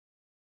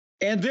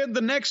And then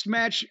the next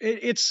match,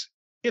 it's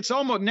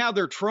almost, now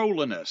they're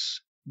trolling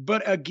us.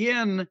 But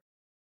again,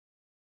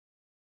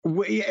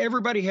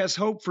 everybody has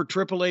hope for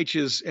Triple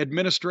H's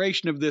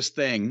administration of this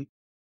thing.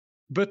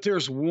 But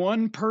there's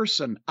one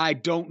person, I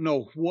don't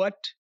know what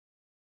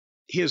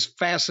his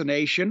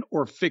fascination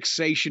or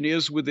fixation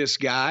is with this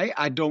guy.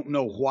 I don't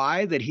know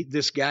why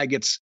this guy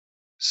gets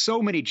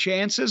so many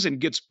chances and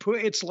gets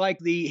put. It's like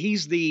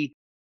he's the,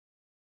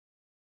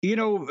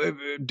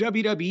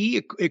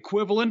 WWE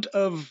equivalent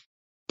of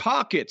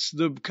Pockets,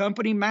 the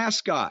company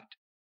mascot.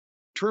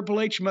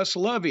 Triple H must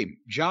love him.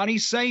 Johnny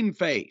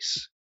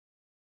Sameface.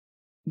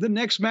 The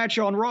next match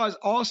on Raw is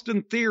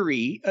Austin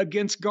Theory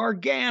against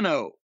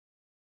Gargano.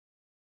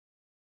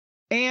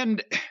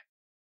 And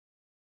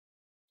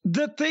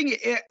the thing,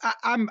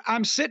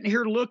 I'm sitting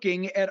here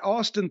looking at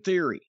Austin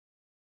Theory,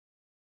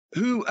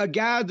 who a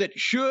guy that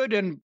should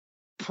and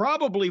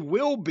probably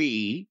will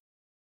be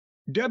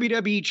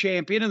WWE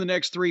champion in the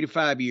next 3 to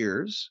 5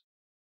 years,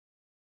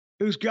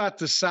 who's got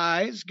the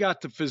size,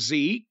 got the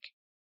physique.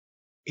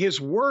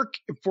 His work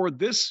for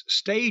this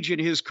stage in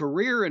his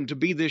career and to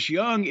be this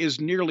young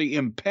is nearly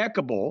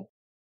impeccable.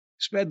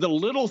 Spend the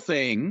little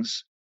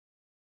things.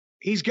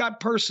 He's got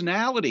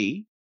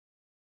personality.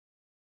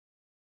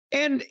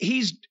 And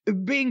he's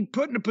being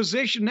put in a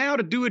position now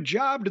to do a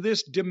job to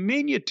this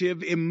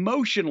diminutive,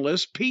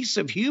 emotionless piece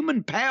of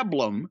human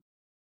pablum,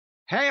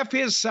 half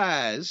his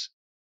size.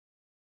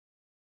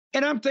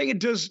 And I'm thinking,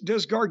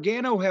 does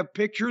Gargano have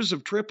pictures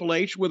of Triple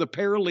H with a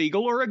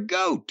paralegal or a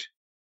goat?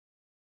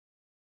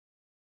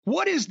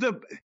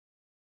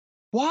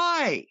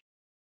 Why?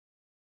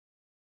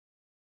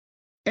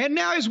 And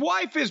now his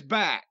wife is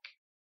back.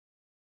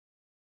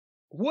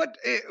 What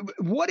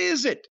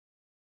is it?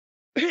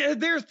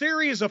 Their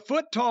Theory is a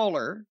foot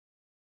taller,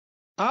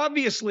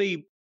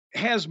 obviously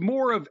has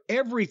more of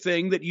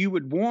everything that you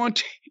would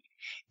want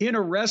in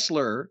a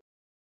wrestler,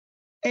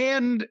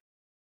 and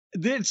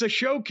it's a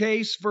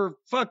showcase for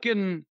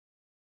fucking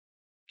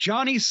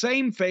Johnny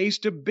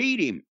Sameface to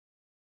beat him.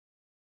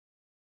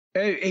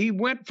 He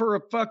went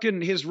for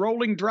his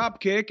rolling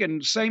drop kick,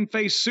 and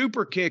Sameface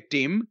super kicked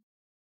him.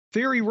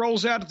 Theory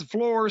rolls out to the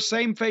floor.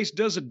 Sameface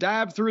does a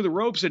dive through the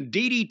ropes and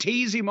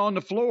DDTs him on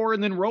the floor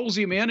and then rolls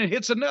him in and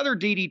hits another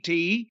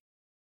DDT.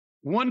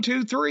 1,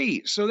 2,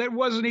 3. So that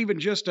wasn't even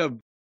just a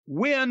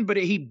win, but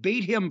he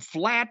beat him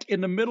flat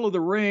in the middle of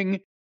the ring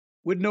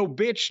with no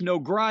bitch, no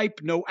gripe,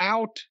 no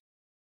out.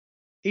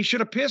 He should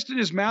have pissed in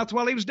his mouth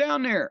while he was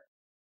down there.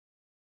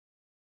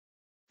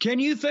 Can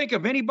you think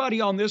of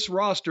anybody on this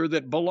roster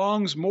that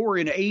belongs more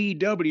in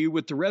AEW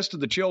with the rest of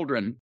the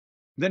children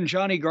than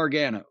Johnny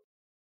Gargano?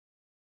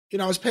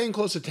 I was paying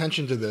close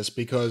attention to this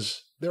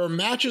because there are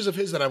matches of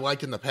his that I've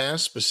liked in the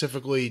past,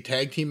 specifically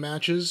tag team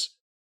matches.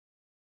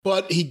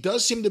 But he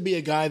does seem to be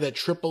a guy that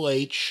Triple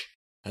H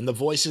and the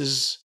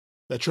voices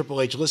that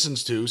Triple H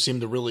listens to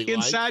seem to really like.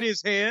 Inside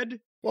his head?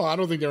 Well, I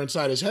don't think they're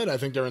inside his head. I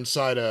think they're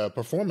inside a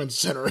performance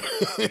center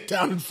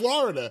down in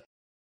Florida.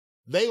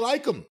 They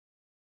like him,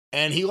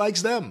 and he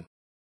likes them.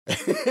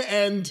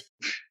 And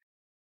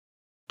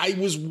I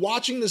was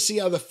watching to see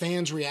how the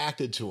fans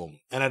reacted to him,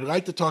 and I'd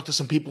like to talk to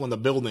some people in the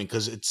building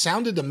because it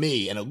sounded to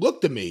me, and it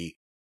looked to me,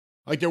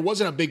 like there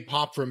wasn't a big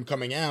pop for him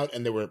coming out,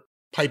 and they were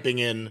piping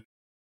in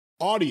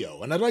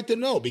audio. And I'd like to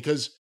know,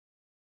 because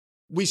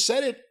we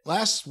said it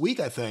last week,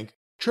 I think,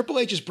 Triple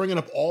H is bringing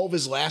up all of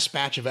his last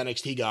batch of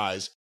NXT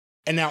guys,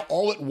 and now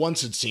all at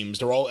once, it seems,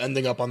 they're all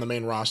ending up on the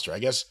main roster. I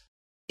guess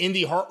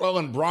Indy Hartwell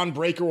and Braun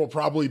Breaker will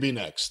probably be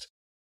next.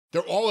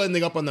 They're all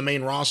ending up on the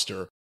main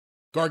roster.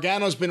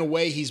 Gargano's been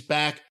away, he's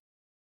back.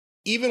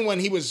 Even when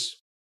he was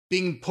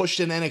being pushed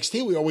in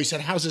NXT, we always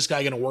said, how's this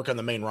guy going to work on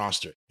the main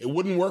roster? It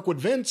wouldn't work with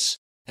Vince,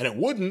 and it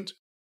wouldn't.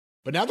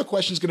 But now the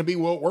question's going to be,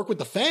 will it work with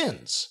the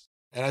fans?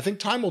 And I think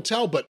time will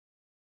tell. But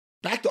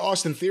back to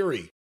Austin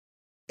Theory.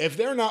 If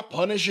they're not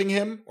punishing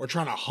him or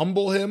trying to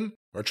humble him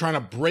or trying to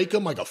break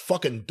him like a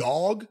fucking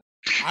dog,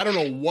 I don't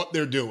know what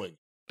they're doing.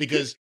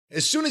 Because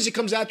as soon as he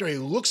comes out there, he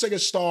looks like a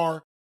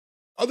star.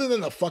 Other than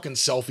the fucking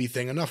selfie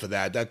thing, enough of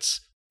that.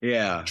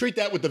 Treat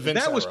that with the Vince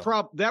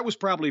era. That was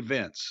probably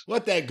Vince.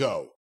 Let that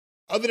go.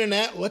 Other than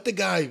that, let the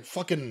guy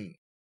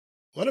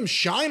let him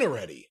shine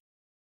already.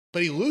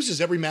 But he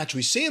loses every match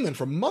we see him in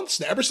for months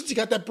now, ever since he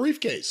got that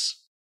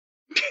briefcase.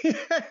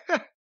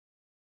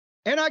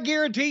 And I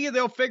guarantee you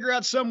they'll figure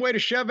out some way to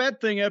shove that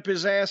thing up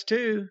his ass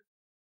too.